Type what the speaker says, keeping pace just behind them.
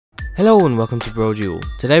Hello and welcome to Brodual.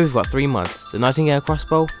 Today we've got 3 mods: the Nightingale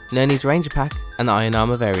Crossbow, Nernies Ranger Pack and the Iron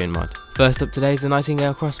Armour variant mod. First up today is the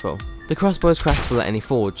Nightingale Crossbow. The crossbow is craftable at any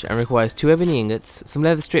forge and requires 2 ebony ingots, some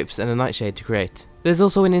leather strips and a nightshade to create. There's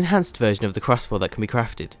also an enhanced version of the crossbow that can be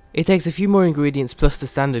crafted. It takes a few more ingredients plus the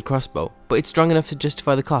standard crossbow, but it's strong enough to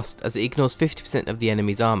justify the cost as it ignores 50% of the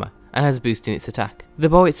enemy's armour and has a boost in its attack. The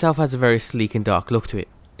bow itself has a very sleek and dark look to it.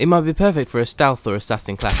 It might be perfect for a stealth or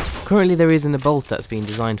assassin class. Currently there isn't a bolt that's being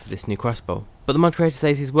designed for this new crossbow, but the mod creator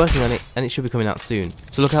says he's working on it and it should be coming out soon,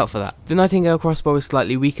 so look out for that. The Nightingale crossbow is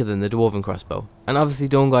slightly weaker than the Dwarven crossbow, and obviously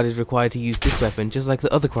Dawnguard is required to use this weapon just like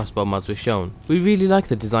the other crossbow mods we've shown. We really like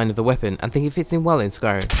the design of the weapon and think it fits in well in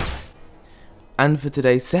Skyrim. And for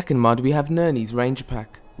today's second mod we have Nernies Ranger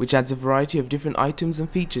Pack, which adds a variety of different items and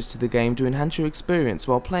features to the game to enhance your experience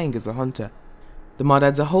while playing as a hunter. The mod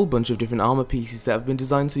adds a whole bunch of different armour pieces that have been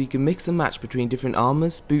designed so you can mix and match between different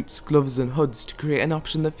armours, boots, gloves and hoods to create an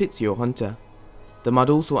option that fits your hunter. The mod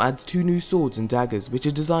also adds 2 new swords and daggers which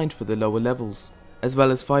are designed for the lower levels, as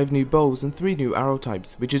well as 5 new bows and 3 new arrow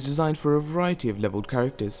types which are designed for a variety of leveled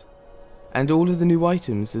characters. And all of the new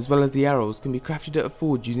items as well as the arrows can be crafted at a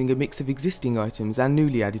forge using a mix of existing items and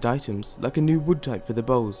newly added items, like a new wood type for the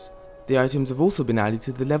bows. The items have also been added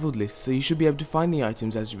to the leveled list, so you should be able to find the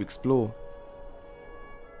items as you explore.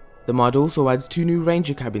 The mod also adds 2 new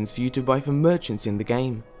ranger cabins for you to buy from merchants in the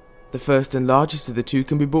game. The first and largest of the 2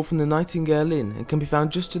 can be bought from the Nightingale Inn and can be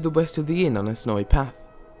found just to the west of the inn on a snowy path.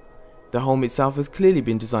 The home itself has clearly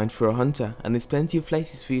been designed for a hunter, and there's plenty of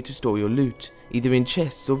places for you to store your loot, either in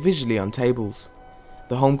chests or visually on tables.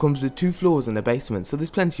 The home comes with 2 floors and a basement, so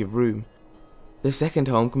there's plenty of room. The second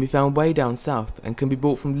home can be found way down south and can be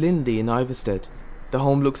bought from Lindley in Iverstead. The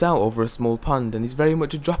home looks out over a small pond and is very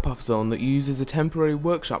much a drop-off zone that you use as a temporary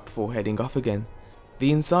workshop before heading off again.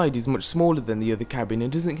 The inside is much smaller than the other cabin and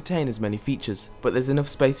doesn't contain as many features, but there's enough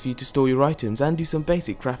space for you to store your items and do some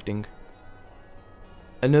basic crafting.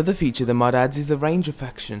 Another feature the mod adds is a ranger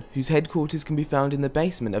faction, whose headquarters can be found in the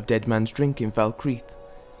basement of Dead Man's Drink in Falkreath.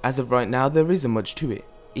 As of right now there isn't much to it.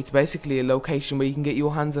 It's basically a location where you can get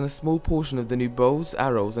your hands on a small portion of the new bows,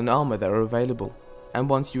 arrows and armour that are available. And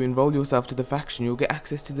once you enroll yourself to the faction you'll get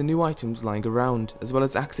access to the new items lying around, as well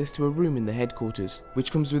as access to a room in the headquarters,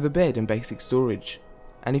 which comes with a bed and basic storage.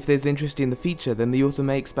 And if there's interest in the feature, then the author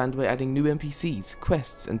may expand by adding new NPCs,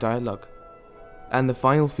 quests and dialogue. And the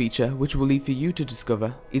final feature, which we'll leave for you to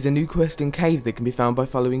discover, is a new quest and cave that can be found by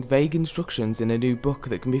following vague instructions in a new book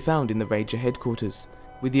that can be found in the Ranger headquarters,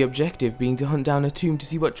 with the objective being to hunt down a tomb to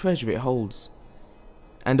see what treasure it holds.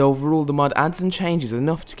 And overall the mod adds and changes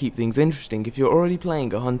enough to keep things interesting if you're already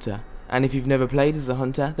playing a hunter, and if you've never played as a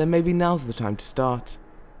hunter then maybe now's the time to start.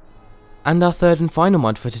 And our third and final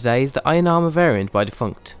mod for today is the Iron Armour variant by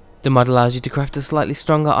Defunct. The mod allows you to craft a slightly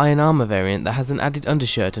stronger Iron Armour variant that has an added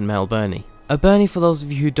undershirt and male burney. A burney, for those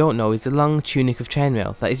of you who don't know, is the long tunic of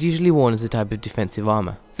chainmail that is usually worn as a type of defensive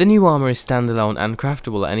armour. The new armour is standalone and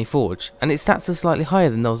craftable at any forge, and its stats are slightly higher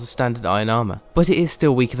than those of standard iron armour, but it is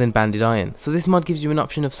still weaker than banded iron, so this mod gives you an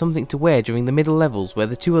option of something to wear during the middle levels where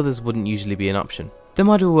the 2 others wouldn't usually be an option. The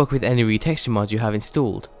mod will work with any retexture mod you have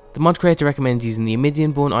installed. The mod creator recommends using the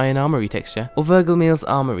Amidian-born Iron Armour retexture or Virgilmeal's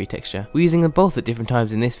Armour retexture. We're using them both at different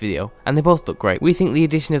times in this video, and they both look great. We think the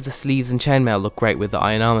addition of the sleeves and chainmail look great with the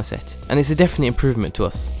Iron Armour set, and it's a definite improvement to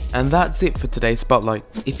us. And that's it for today's spotlight.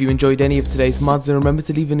 If you enjoyed any of today's mods then remember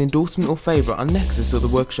to leave an endorsement or favourite on Nexus or the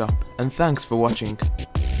workshop, and thanks for watching.